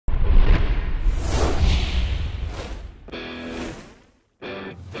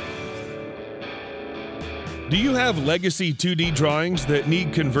Do you have legacy 2D drawings that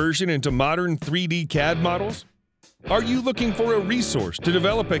need conversion into modern 3D CAD models? Are you looking for a resource to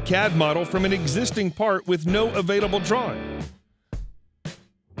develop a CAD model from an existing part with no available drawing?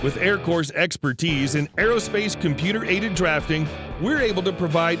 With AirCorps' expertise in aerospace computer-aided drafting, we're able to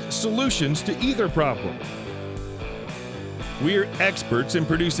provide solutions to either problem. We're experts in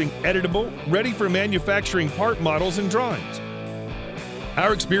producing editable, ready-for-manufacturing part models and drawings.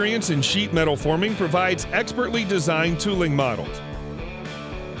 Our experience in sheet metal forming provides expertly designed tooling models.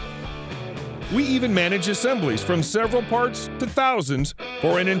 We even manage assemblies from several parts to thousands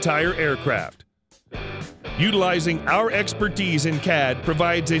for an entire aircraft. Utilizing our expertise in CAD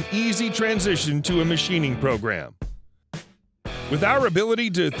provides an easy transition to a machining program. With our ability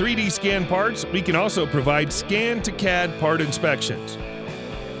to 3D scan parts, we can also provide scan-to-CAD part inspections.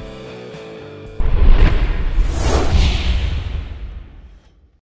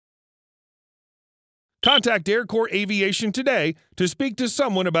 Contact AirCorps Aviation today to speak to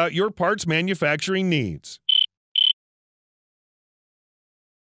someone about your parts manufacturing needs.